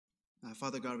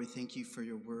Father God, we thank you for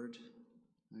your word.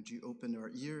 Would you open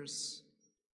our ears,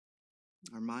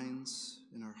 our minds,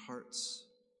 and our hearts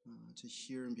to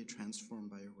hear and be transformed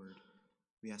by your word.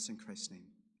 We ask in Christ's name.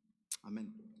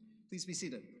 Amen. Please be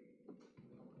seated.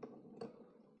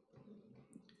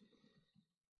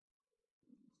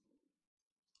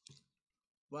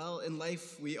 Well, in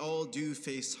life, we all do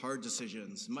face hard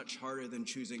decisions, much harder than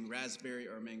choosing raspberry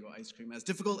or mango ice cream. As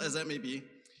difficult as that may be,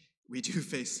 we do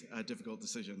face difficult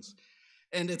decisions.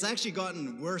 And it's actually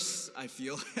gotten worse, I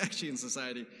feel, actually in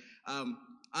society.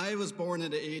 I was born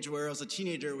at an age where as a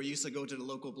teenager, we used to go to the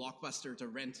local Blockbuster to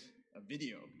rent a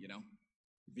video,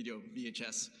 video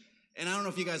VHS. And I don't know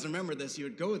if you guys remember this, you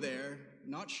would go there,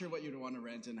 not sure what you'd want to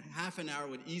rent, and half an hour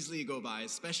would easily go by,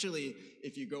 especially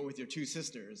if you go with your two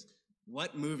sisters.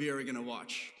 What movie are we going to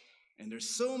watch? And there's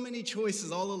so many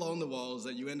choices all along the walls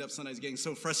that you end up sometimes getting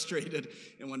so frustrated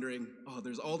and wondering,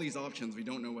 there's all these options, we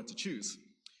don't know what to choose.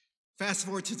 Fast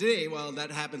forward today, well, that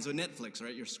happens with Netflix,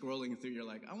 right? You're scrolling through, you're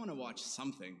like, I want to watch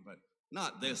something, but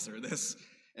not this or this.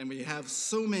 And we have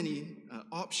so many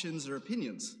options or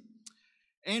opinions.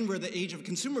 And we're the age of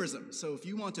consumerism. So if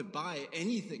you want to buy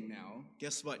anything now,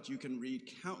 guess what? You can read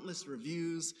countless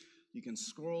reviews, you can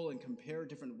scroll and compare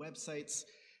different websites,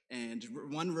 and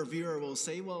one reviewer will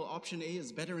say, well, option A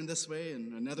is better in this way,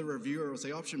 and another reviewer will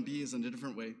say option B is in a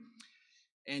different way.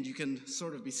 And you can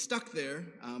sort of be stuck there,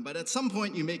 but at some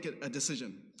point you make a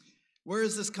decision. Where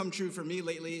has this come true for me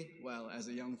lately? Well, as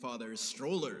a young father,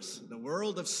 strollers, the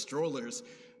world of strollers.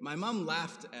 My mom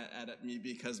laughed at me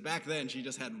because back then she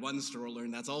just had one stroller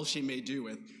and that's all she made do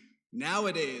with.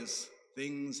 Nowadays,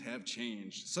 things have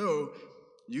changed. So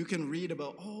you can read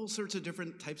about all sorts of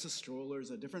different types of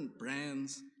strollers, different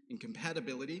brands and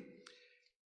compatibility.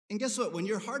 And guess what? When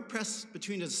you're hard-pressed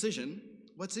between a decision,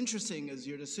 what's interesting is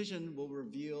your decision will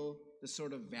reveal the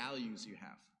sort of values you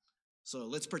have. So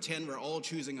let's pretend we're all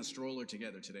choosing a stroller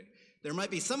together today. There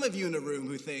might be some of you in the room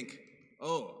who think,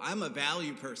 I'm a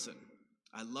value person.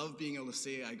 I love being able to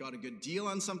say I got a good deal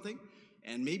on something,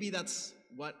 and maybe that's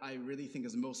what I really think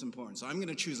is most important. So I'm going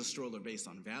to choose a stroller based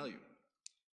on value.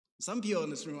 Some people in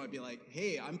this room might be like,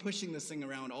 hey, I'm pushing this thing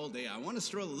around all day. I want a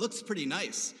stroller that looks pretty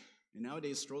nice. And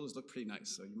nowadays, strollers look pretty nice.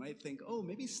 So you might think,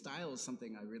 maybe style is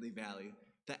something I really value.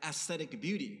 The aesthetic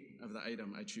beauty of the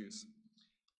item I choose.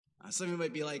 Some of you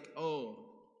might be like,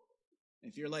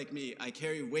 if you're like me, I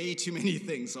carry way too many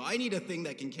things. So I need a thing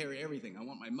that can carry everything. I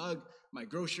want my mug, my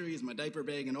groceries, my diaper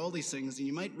bag, and all these things. And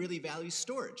you might really value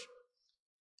storage.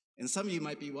 And some of you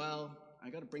might be, I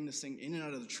got to bring this thing in and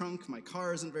out of the trunk. My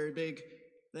car isn't very big.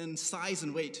 Then size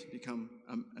and weight become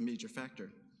a major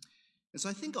factor. And so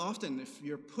I think often if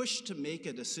you're pushed to make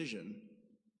a decision,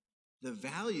 the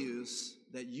values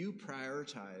that you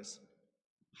prioritize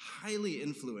highly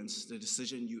influence the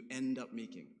decision you end up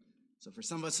making. So for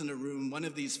some of us in the room, one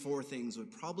of these four things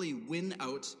would probably win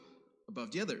out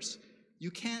above the others.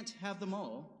 You can't have them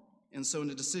all, and so in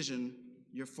a decision,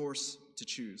 you're forced to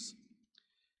choose.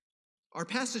 Our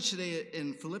passage today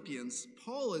in Philippians,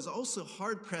 Paul is also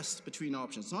hard-pressed between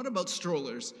options, not about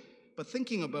strollers, but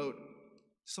thinking about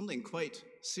something quite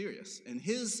serious. And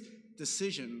his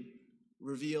decision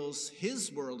reveals his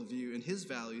worldview and his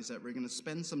values that we're going to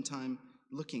spend some time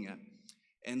looking at.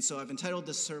 And so I've entitled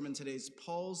this sermon today,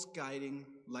 Paul's Guiding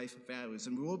Life Values.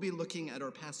 And we will be looking at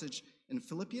our passage in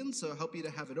Philippians, so I'll help you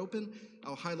to have it open.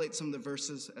 I'll highlight some of the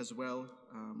verses as well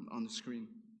on the screen.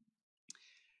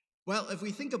 Well, if we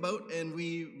think about, and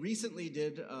we recently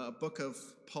did a book of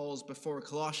Paul's before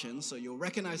Colossians, so you'll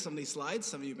recognize some of these slides.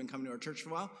 Some of you have been coming to our church for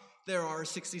a while. There are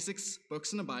 66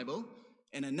 books in the Bible,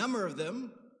 and a number of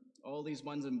them, all these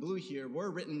ones in blue here,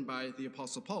 were written by the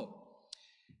Apostle Paul.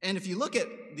 And if you look at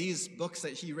these books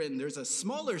that he written, there's a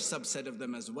smaller subset of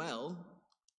them as well.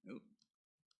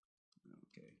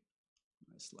 Okay,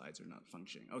 my slides are not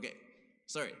functioning. Okay,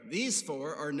 sorry. These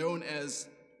four are known as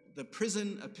the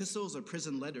prison epistles or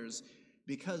prison letters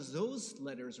because those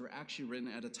letters were actually written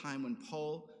at a time when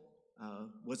Paul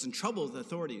was in trouble with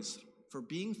authorities for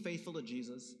being faithful to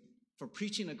Jesus, for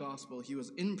preaching the gospel. He was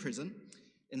in prison,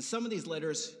 and some of these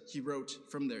letters he wrote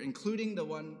from there, including the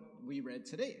one we read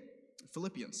today,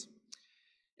 Philippians.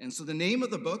 And so the name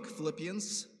of the book,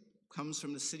 Philippians, comes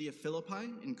from the city of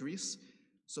Philippi in Greece.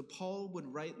 So Paul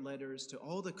would write letters to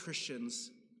all the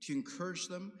Christians to encourage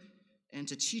them and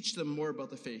to teach them more about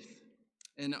the faith.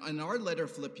 And in our letter,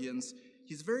 Philippians,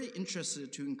 he's very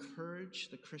interested to encourage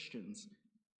the Christians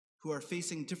who are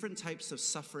facing different types of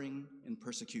suffering and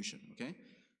persecution, okay?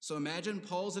 So imagine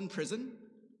Paul's in prison,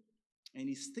 and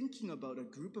he's thinking about a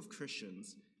group of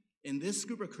Christians, and this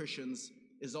group of Christians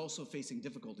is also facing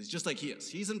difficulties, just like he is.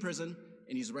 He's in prison,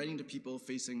 and he's writing to people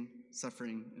facing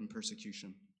suffering and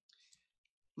persecution.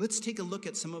 Let's take a look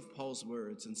at some of Paul's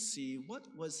words and see what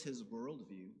was his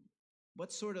worldview.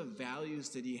 What sort of values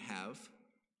did he have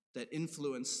that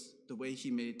influenced the way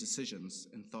he made decisions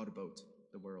and thought about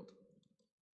the world?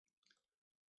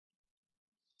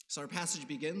 So our passage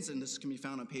begins, and this can be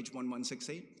found on page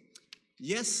 1168.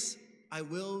 Yes, I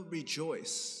will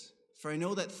rejoice, for I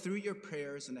know that through your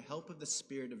prayers and the help of the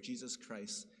Spirit of Jesus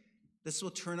Christ, this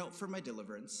will turn out for my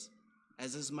deliverance,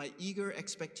 as is my eager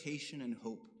expectation and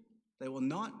hope that I will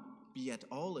not be at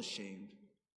all ashamed,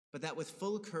 but that with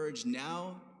full courage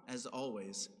now, as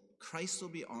always, Christ will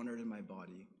be honored in my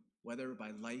body, whether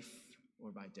by life or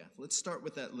by death. Let's start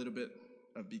with that little bit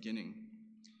of beginning.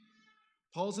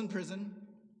 Paul's in prison,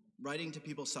 writing to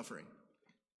people suffering.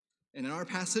 And in our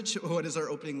passage, what is our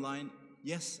opening line?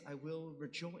 Yes, I will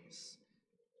rejoice.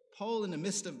 Paul, in the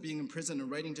midst of being in prison and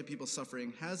writing to people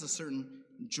suffering, has a certain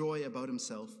joy about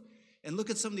himself. And look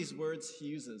at some of these words he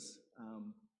uses.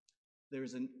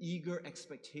 There's an eager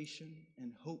expectation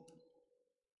and hope.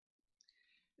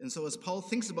 And so as Paul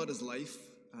thinks about his life,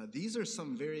 these are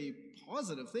some very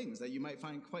positive things that you might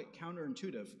find quite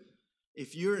counterintuitive.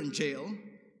 If you're in jail,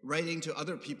 writing to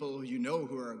other people you know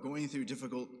who are going through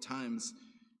difficult times,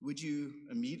 would you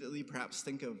immediately perhaps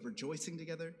think of rejoicing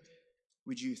together?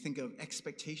 Would you think of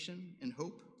expectation and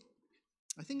hope?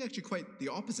 I think actually quite the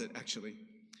opposite, actually.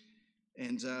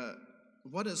 And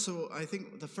so I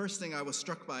think the first thing I was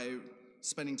struck by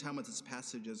spending time with this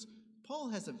passage is Paul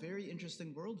has a very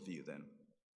interesting worldview then.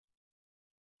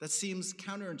 That seems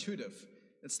counterintuitive.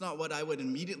 It's not what I would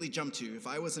immediately jump to if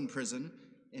I was in prison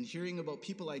and hearing about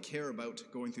people I care about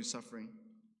going through suffering.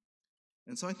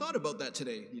 And so I thought about that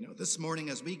today. This morning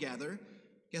as we gather,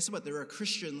 guess what? There are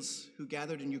Christians who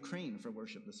gathered in Ukraine for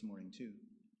worship this morning too.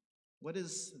 What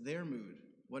is their mood?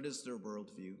 What is their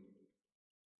worldview?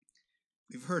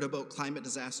 We've heard about climate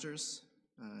disasters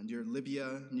near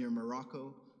Libya, near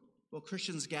Morocco. Well,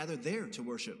 Christians gathered there to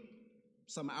worship.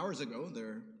 Some hours ago,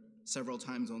 they're several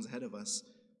time zones ahead of us.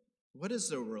 What is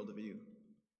their worldview?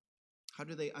 How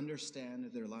do they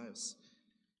understand their lives?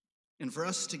 And for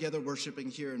us together worshiping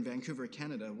here in Vancouver,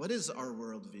 Canada, what is our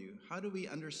worldview? How do we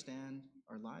understand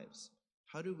our lives?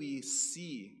 How do we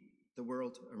see the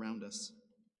world around us?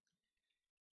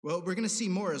 Well, we're going to see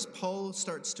more as Paul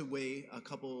starts to weigh a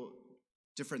couple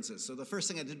differences. So the first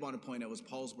thing I did want to point out was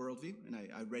Paul's worldview, and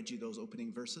I read you those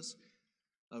opening verses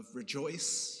of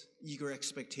rejoice, eager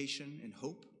expectation, and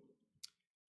hope.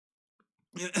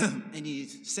 And he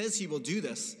says he will do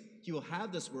this. He will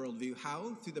have this worldview.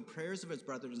 How? Through the prayers of his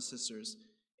brothers and sisters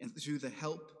and through the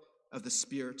help of the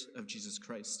Spirit of Jesus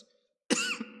Christ.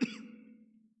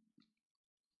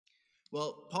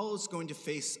 Well, Paul is going to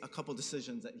face a couple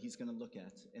decisions that he's going to look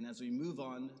at. And as we move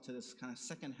on to this kind of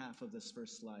second half of this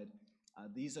first slide,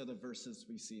 these are the verses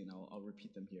we see, and I'll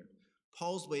repeat them here.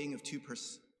 Paul's weighing of two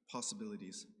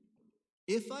possibilities.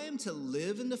 If I am to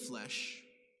live in the flesh,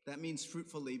 that means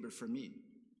fruitful labor for me.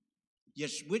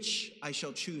 Yet which I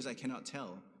shall choose, I cannot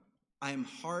tell. I am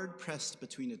hard pressed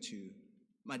between the two.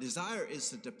 My desire is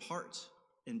to depart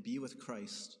and be with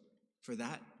Christ, for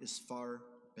that is far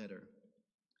better.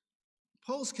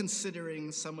 Paul's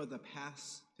considering some of the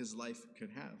paths his life could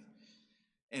have.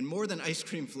 And more than ice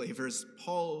cream flavors,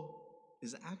 Paul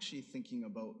is actually thinking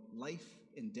about life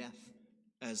and death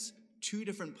as two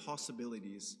different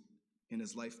possibilities in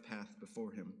his life path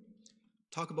before him.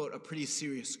 Talk about a pretty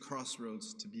serious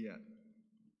crossroads to be at.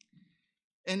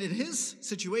 And in his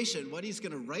situation, what he's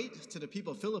going to write to the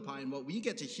people of Philippi and what we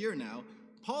get to hear now,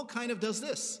 Paul kind of does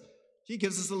this. He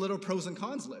gives us a little pros and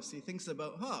cons list. He thinks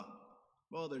about,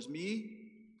 well, there's me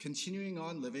continuing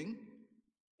on living,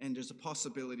 and there's a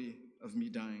possibility of me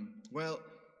dying. Well,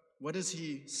 what does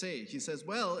he say? He says,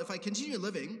 well, if I continue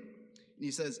living, and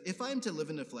he says, if I'm to live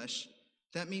in the flesh,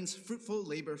 that means fruitful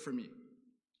labor for me.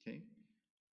 Okay?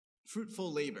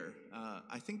 Fruitful labor.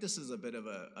 I think this is a bit of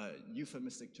a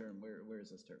euphemistic term. Where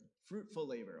is this term? Fruitful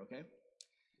labor, okay?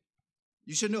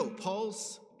 You should know,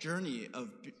 Paul's journey of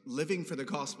living for the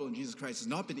gospel in Jesus Christ has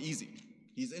not been easy.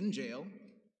 He's in jail.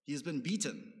 He's been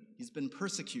beaten. He's been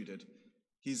persecuted.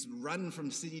 He's run from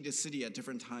city to city at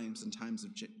different times and times of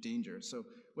danger. So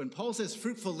when Paul says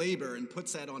fruitful labor and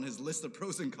puts that on his list of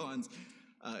pros and cons,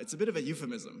 it's a bit of a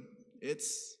euphemism.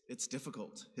 It's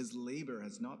difficult. His labor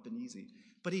has not been easy.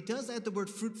 But he does add the word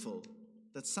fruitful,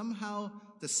 that somehow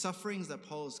the sufferings that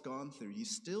Paul has gone through, he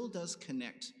still does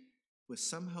connect with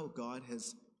somehow God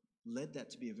has led that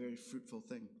to be a very fruitful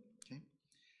thing. Okay?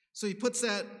 So he puts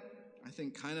that, I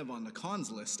think, kind of on the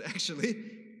cons list, actually.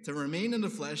 To remain in the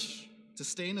flesh, to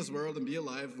stay in his world and be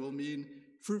alive will mean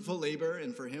fruitful labor,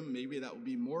 and for him, maybe that will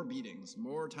be more beatings,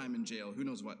 more time in jail, who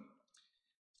knows what.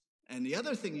 And the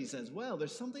other thing he says, well,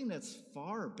 there's something that's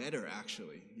far better,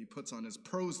 actually. He puts on his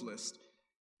pros list,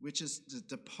 which is to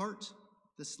depart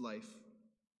this life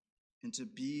and to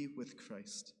be with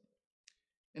Christ.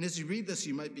 And as you read this,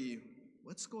 you might be,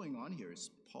 what's going on here? Is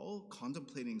Paul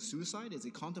contemplating suicide? Is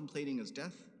he contemplating his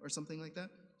death or something like that?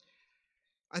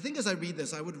 I think as I read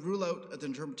this, I would rule out the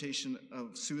interpretation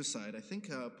of suicide. I think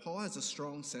Paul has a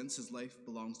strong sense his life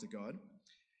belongs to God.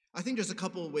 I think there's a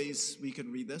couple of ways we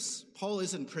could read this. Paul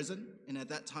is in prison, and at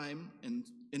that time, and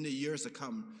in the years to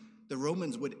come, the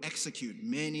Romans would execute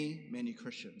many, many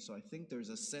Christians. So I think there's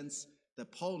a sense that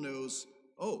Paul knows,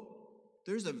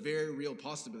 there's a very real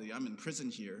possibility I'm in prison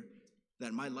here,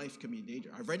 that my life can be in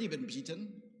danger. I've already been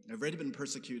beaten. I've already been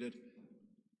persecuted.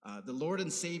 The Lord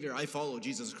and Savior I follow,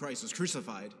 Jesus Christ, was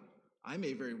crucified. I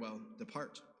may very well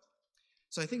depart.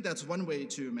 So I think that's one way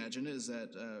to imagine it, is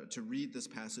that to read this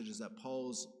passage is that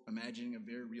Paul's imagining a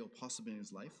very real possibility in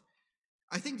his life.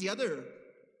 I think the other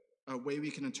way we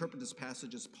can interpret this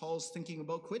passage is Paul's thinking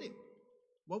about quitting.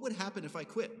 What would happen if I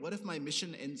quit? What if my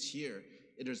mission ends here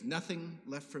and there's nothing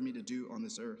left for me to do on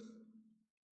this earth?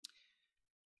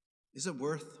 Is it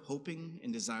worth hoping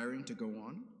and desiring to go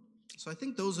on? So I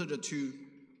think those are the two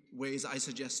ways I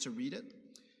suggest to read it.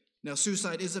 Now,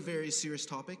 suicide is a very serious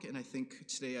topic, and I think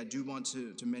today I do want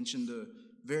to mention the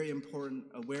very important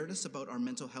awareness about our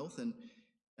mental health. And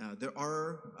there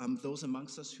are those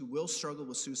amongst us who will struggle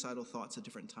with suicidal thoughts at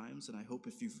different times, and I hope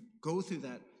if you go through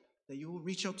that you will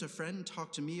reach out to a friend,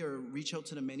 talk to me, or reach out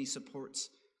to the many supports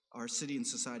our city and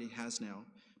society has now.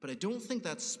 But I don't think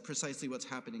that's precisely what's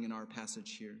happening in our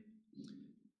passage here.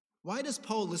 Why does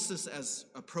Paul list this as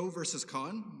a pro versus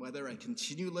con, whether I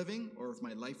continue living or if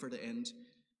my life were to end?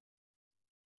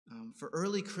 For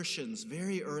early Christians,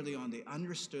 very early on, they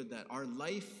understood that our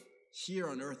life here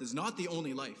on earth is not the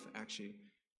only life, actually.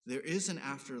 There is an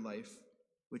afterlife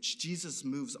which Jesus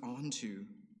moves on to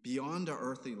beyond our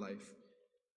earthly life.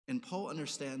 And Paul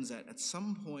understands that at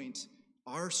some point,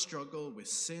 our struggle with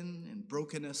sin and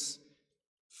brokenness,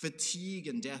 fatigue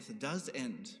and death does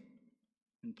end.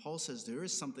 And Paul says there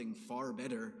is something far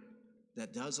better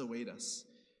that does await us.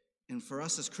 And for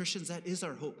us as Christians, that is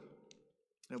our hope.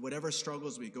 That whatever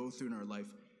struggles we go through in our life,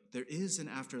 there is an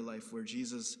afterlife where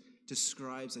Jesus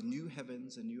describes a new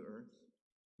heavens, a new earth.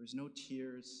 There's no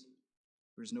tears,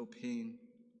 there's no pain,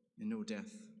 and no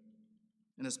death.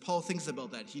 And as Paul thinks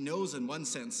about that, he knows in one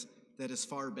sense that is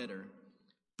far better.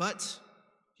 But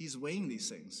he's weighing these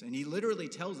things, and he literally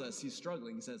tells us he's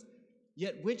struggling. He says,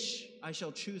 "Yet which I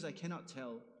shall choose I cannot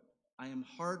tell. I am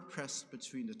hard-pressed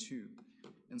between the two."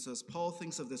 And so as Paul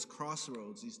thinks of this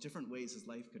crossroads, these different ways his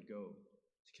life could go,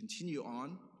 to continue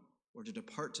on or to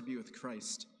depart to be with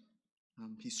Christ,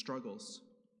 he struggles.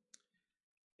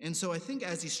 And so I think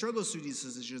as he struggles through these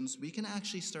decisions, we can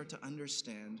actually start to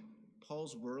understand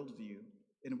Paul's worldview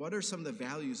and what are some of the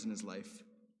values in his life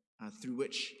through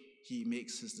which he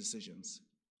makes his decisions.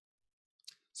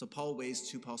 So Paul weighs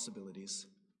two possibilities.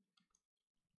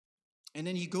 And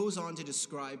then he goes on to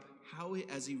describe how,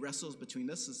 as he wrestles between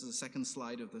this is the second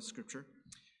slide of the scripture,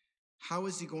 how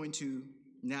is he going to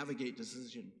navigate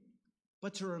decision?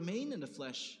 But to remain in the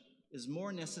flesh is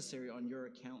more necessary on your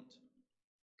account.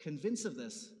 Convinced of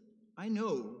this, I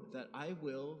know that I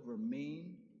will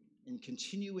remain and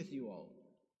continue with you all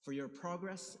for your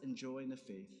progress and joy in the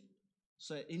faith,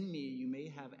 so that in me you may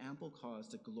have ample cause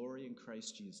to glory in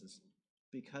Christ Jesus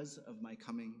because of my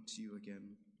coming to you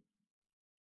again.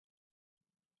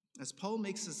 As Paul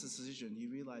makes this decision, he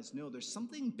realized, no, there's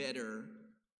something better.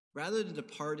 Rather than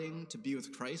departing to be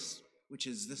with Christ, which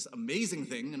is this amazing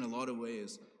thing in a lot of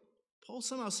ways, Paul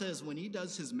somehow says when he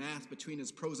does his math between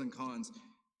his pros and cons,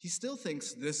 he still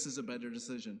thinks this is a better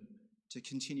decision to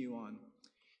continue on.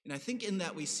 And I think in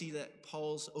that we see that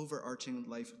Paul's overarching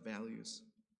life values.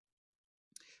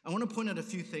 I want to point out a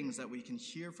few things that we can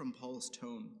hear from Paul's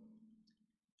tone.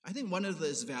 I think one of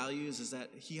his values is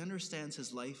that he understands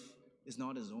his life is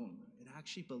not his own. It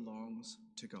actually belongs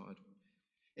to God.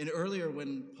 And earlier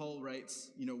when Paul writes,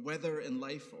 whether in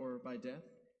life or by death,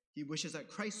 he wishes that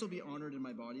Christ will be honored in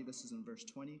my body. This is in verse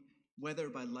 20. Whether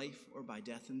by life or by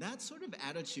death. And that sort of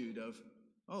attitude of,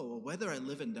 whether I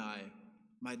live and die,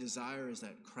 my desire is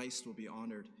that Christ will be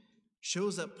honored,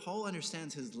 shows that Paul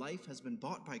understands his life has been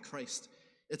bought by Christ.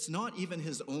 It's not even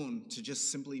his own to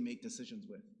just simply make decisions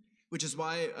with. Which is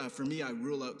why, for me, I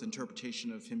rule out the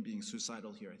interpretation of him being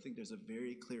suicidal here. I think there's a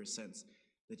very clear sense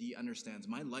that he understands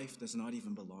my life does not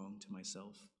even belong to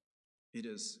myself. It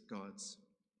is God's.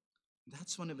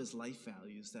 That's one of his life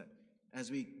values that as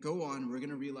we go on, we're going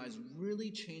to realize really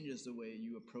changes the way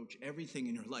you approach everything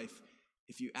in your life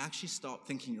if you actually stop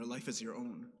thinking your life is your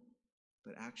own,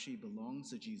 but actually belongs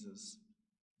to Jesus,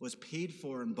 was paid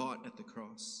for and bought at the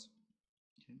cross.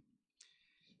 Okay?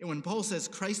 And when Paul says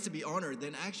Christ to be honored,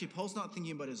 then actually Paul's not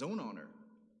thinking about his own honor.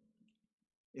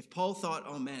 If Paul thought,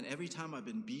 oh man, every time I've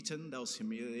been beaten, that was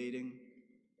humiliating.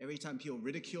 Every time people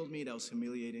ridiculed me, that was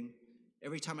humiliating.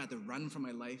 Every time I had to run for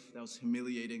my life, that was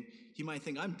humiliating. He might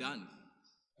think, I'm done.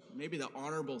 Maybe the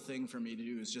honorable thing for me to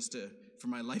do is just for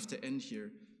my life to end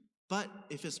here. But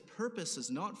if his purpose is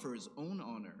not for his own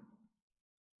honor,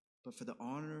 but for the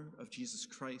honor of Jesus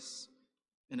Christ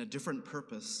and a different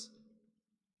purpose,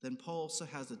 then Paul also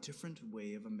has a different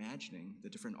way of imagining the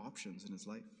different options in his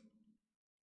life.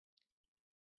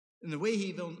 And the way he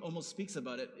even almost speaks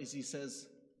about it is he says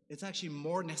it's actually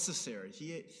more necessary.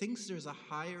 He thinks there's a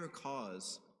higher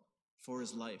cause for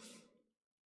his life.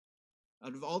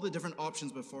 Out of all the different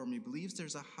options before him, he believes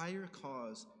there's a higher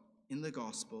cause in the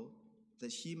gospel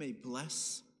that he may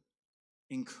bless,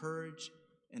 encourage,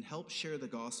 and help share the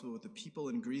gospel with the people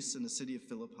in Greece and the city of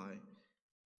Philippi,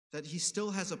 that he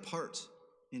still has a part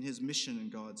in his mission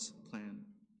and God's plan.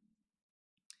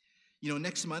 You know,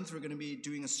 next month we're going to be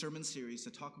doing a sermon series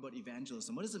to talk about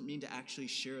evangelism. What does it mean to actually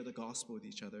share the gospel with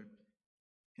each other?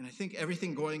 And I think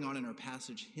everything going on in our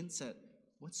passage hints at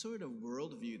what sort of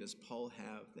worldview does Paul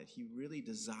have that he really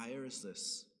desires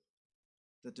this?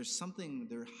 That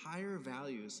there are higher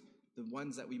values, the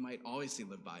ones that we might obviously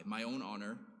live by. My own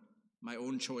honor, my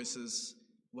own choices,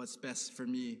 what's best for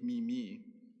me, me.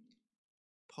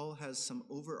 Paul has some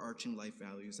overarching life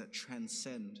values that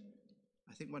transcend,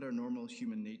 I think, what our normal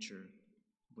human nature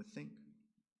would think.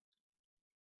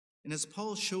 And as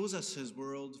Paul shows us his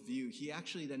worldview, he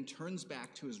actually then turns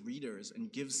back to his readers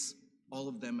and gives all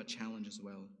of them a challenge as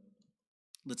well.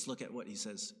 Let's look at what he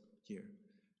says here.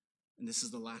 And this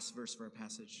is the last verse of our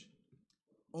passage.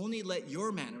 Only let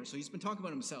your manner, so he's been talking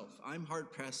about himself. I'm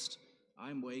hard-pressed.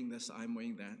 I'm weighing this, I'm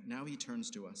weighing that. Now he turns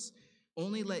to us.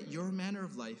 Only let your manner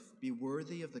of life be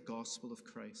worthy of the gospel of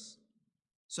Christ.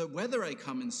 So whether I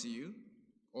come and see you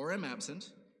or am absent,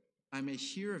 I may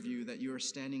hear of you that you are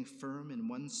standing firm in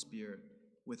one spirit,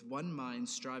 with one mind,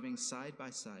 striving side by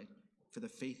side for the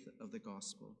faith of the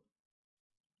gospel.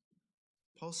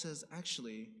 Paul says,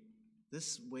 actually,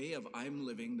 this way of I'm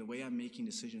living, the way I'm making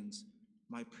decisions,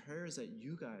 my prayer is that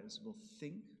you guys will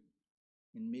think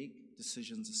and make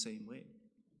decisions the same way.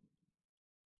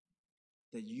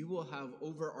 That you will have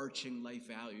overarching life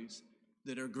values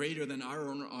that are greater than our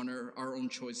own honor, our own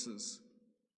choices.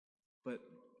 But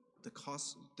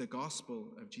the gospel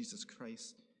of Jesus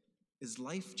Christ is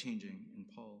life-changing in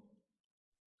Paul.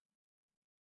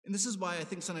 And this is why I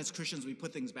think sometimes Christians, we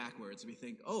put things backwards. We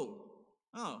think,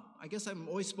 I guess I'm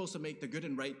always supposed to make the good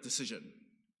and right decision.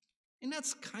 And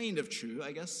that's kind of true,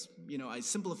 I guess. You know, I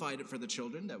simplified it for the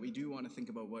children, that we do want to think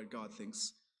about what God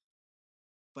thinks.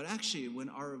 But actually, when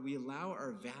we allow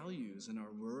our values and our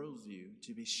worldview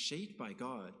to be shaped by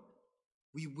God,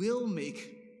 we will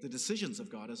make the decisions of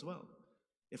God as well.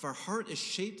 If our heart is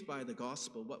shaped by the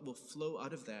gospel, what will flow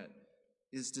out of that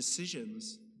is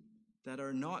decisions that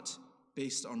are not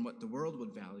based on what the world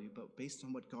would value, but based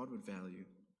on what God would value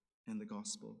and the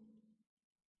gospel.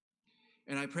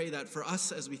 And I pray that for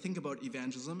us as we think about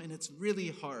evangelism, and it's really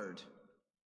hard,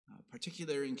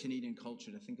 particularly in Canadian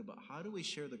culture, to think about how do we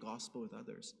share the gospel with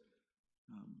others.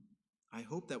 I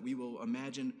hope that we will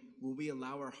will we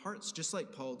allow our hearts, just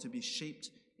like Paul, to be shaped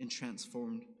and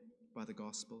transformed by the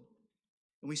gospel.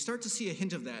 And we start to see a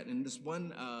hint of that in this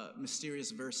one mysterious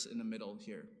verse in the middle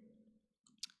here.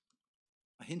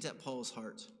 A hint at Paul's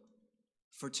heart.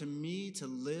 For to me to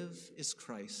live is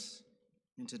Christ,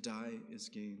 and to die is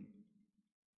gain.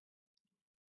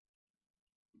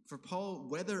 For Paul,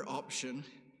 either option,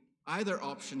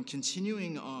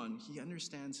 continuing on, he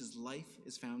understands his life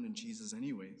is found in Jesus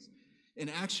anyways. And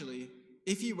actually,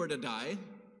 if he were to die,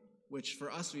 which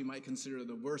for us we might consider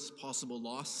the worst possible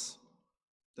loss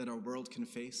that our world can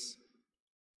face,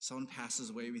 someone passes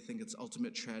away, we think it's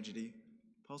ultimate tragedy.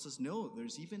 Paul says, no,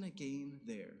 there's even a gain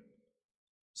there.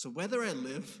 So whether I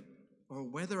live or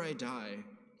whether I die,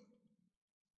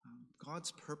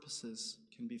 God's purposes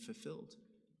can be fulfilled.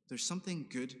 There's something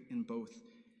good in both.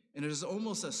 And it is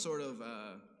almost a sort of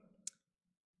a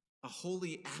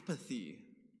holy apathy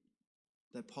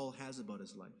that Paul has about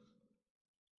his life.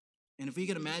 And if we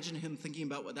could imagine him thinking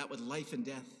about that with life and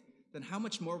death, then how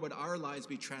much more would our lives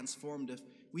be transformed if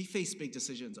we face big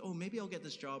decisions? Oh, maybe I'll get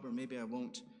this job or maybe I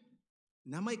won't.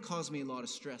 And that might cause me a lot of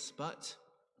stress, but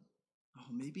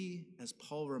maybe, as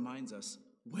Paul reminds us,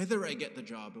 whether I get the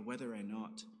job or whether I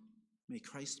not, may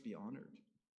Christ be honored.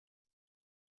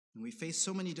 And we face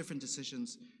so many different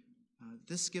decisions.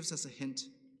 This gives us a hint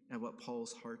at what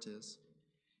Paul's heart is.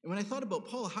 And when I thought about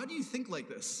Paul, how do you think like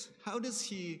this? How does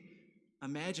he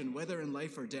imagine whether in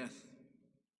life or death,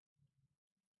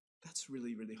 that's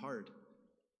really, really hard.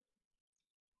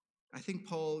 I think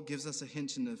Paul gives us a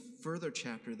hint in the further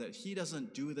chapter that he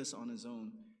doesn't do this on his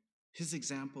own. His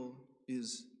example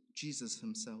is Jesus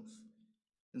himself.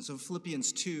 And so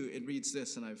Philippians 2, it reads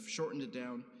this, and I've shortened it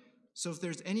down. So if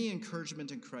there's any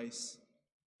encouragement in Christ,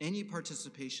 any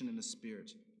participation in the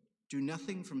Spirit, do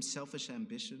nothing from selfish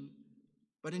ambition,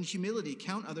 but in humility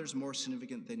count others more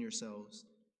significant than yourselves.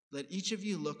 Let each of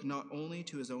you look not only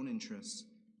to his own interests,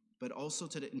 but also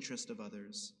to the interest of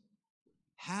others.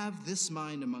 Have this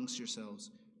mind amongst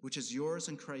yourselves, which is yours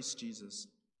in Christ Jesus.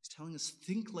 He's telling us,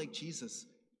 think like Jesus.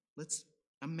 Let's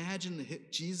imagine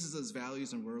Jesus'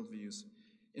 values and worldviews.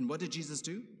 And what did Jesus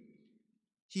do?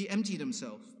 He emptied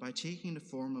himself by taking the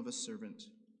form of a servant.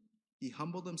 He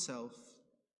humbled himself,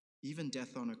 even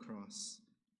death on a cross.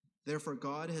 Therefore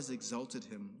God has exalted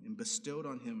him and bestowed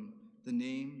on him the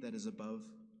name that is above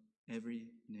every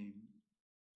name.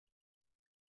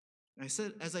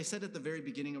 As I said at the very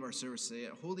beginning of our service today,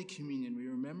 at Holy Communion, we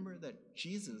remember that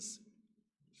Jesus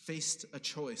faced a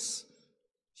choice.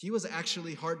 He was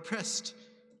actually hard-pressed,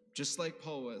 just like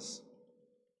Paul was.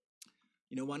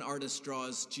 You know, one artist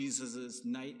draws Jesus'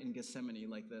 night in Gethsemane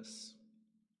like this.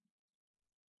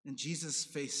 And Jesus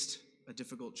faced a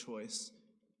difficult choice.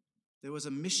 There was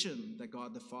a mission that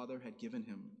God the Father had given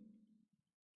him,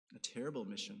 a terrible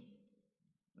mission,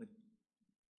 a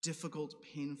difficult,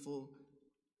 painful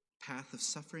path of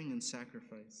suffering and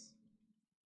sacrifice.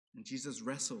 And Jesus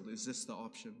wrestled, is this the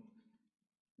option?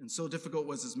 And so difficult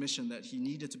was his mission that he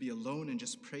needed to be alone and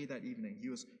just pray that evening. He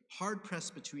was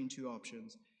hard-pressed between two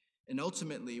options. And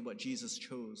ultimately, what Jesus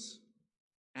chose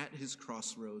at his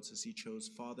crossroads is he chose,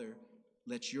 Father,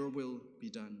 let your will be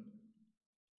done.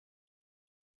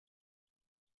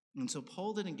 And so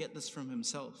Paul didn't get this from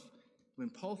himself. When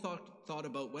Paul thought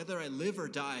about whether I live or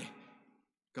die,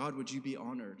 God, would you be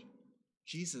honored?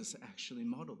 Jesus actually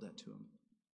modeled that to him.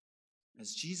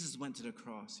 As Jesus went to the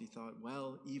cross, he thought,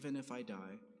 well, even if I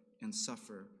die and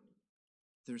suffer,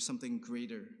 there's something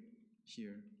greater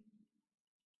here.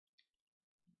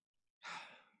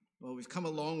 Well, we've come a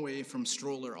long way from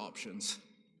stroller options.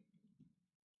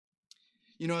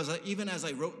 You know, even as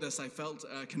I wrote this, I felt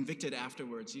convicted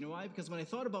afterwards. You know why? Because when I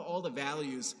thought about all the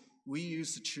values we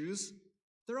use to choose,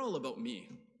 they're all about me.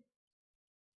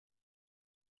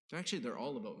 They're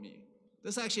all about me.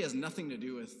 This actually has nothing to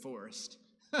do with Forrest,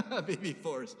 baby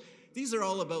Forrest. These are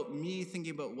all about me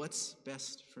thinking about what's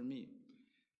best for me.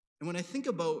 And when I think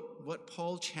about what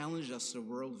Paul challenged us to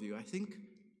worldview, I think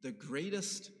the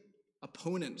greatest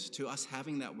opponent to us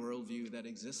having that worldview that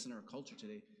exists in our culture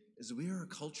today is we are a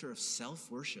culture of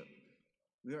self-worship.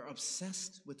 We are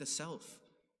obsessed with the self.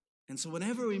 And so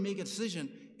whenever we make a decision,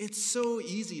 it's so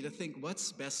easy to think,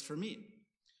 what's best for me?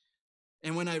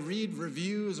 And when I read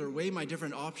reviews or weigh my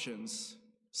different options,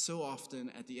 so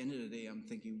often at the end of the day, I'm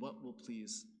thinking, what will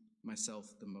please myself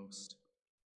the most?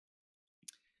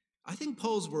 I think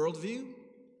Paul's worldview,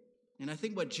 and I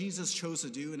think what Jesus chose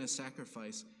to do in his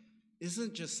sacrifice,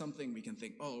 isn't just something we can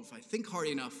think, oh, if I think hard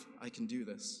enough, I can do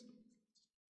this.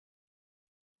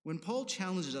 When Paul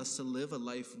challenges us to live a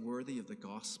life worthy of the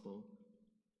gospel,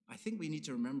 I think we need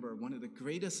to remember one of the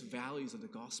greatest values of the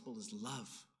gospel is love.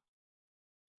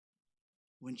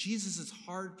 When Jesus is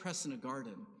hard-pressed in a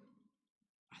garden,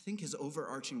 I think his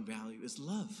overarching value is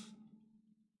love.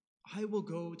 I will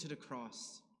go to the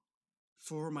cross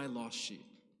for my lost sheep.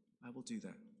 I will do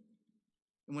that.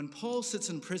 And when Paul sits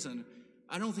in prison,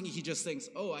 I don't think he just thinks,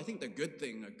 oh, I think a good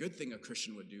thing a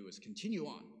Christian would do is continue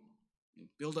on and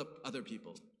build up other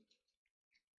people.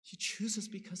 He chooses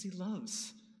because he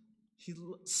loves. He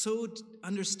so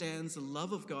understands the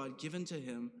love of God given to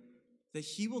him that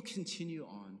he will continue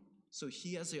on so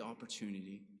he has the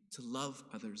opportunity to love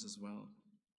others as well.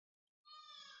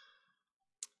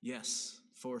 Yes,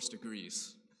 Forrest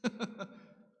agrees.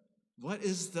 What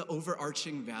is the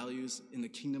overarching values in the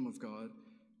kingdom of God?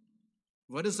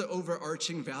 What is the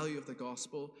overarching value of the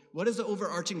gospel? What is the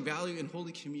overarching value in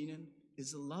Holy Communion?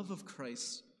 Is the love of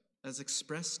Christ as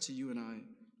expressed to you and I.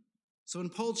 So when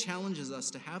Paul challenges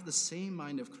us to have the same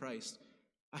mind of Christ,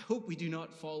 I hope we do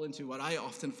not fall into what I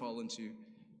often fall into,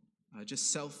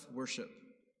 just self-worship,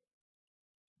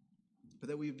 but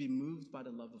that we would be moved by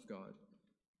the love of God.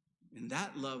 And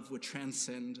that love would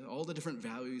transcend all the different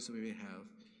values that we may have,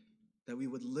 that we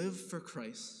would live for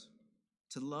Christ,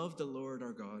 to love the Lord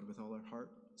our God with all our heart,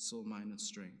 soul, mind, and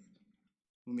strength.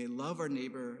 We may love our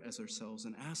neighbor as ourselves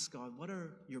and ask God, what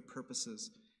are your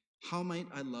purposes? How might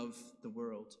I love the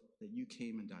world that you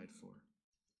came and died for?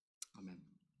 Amen.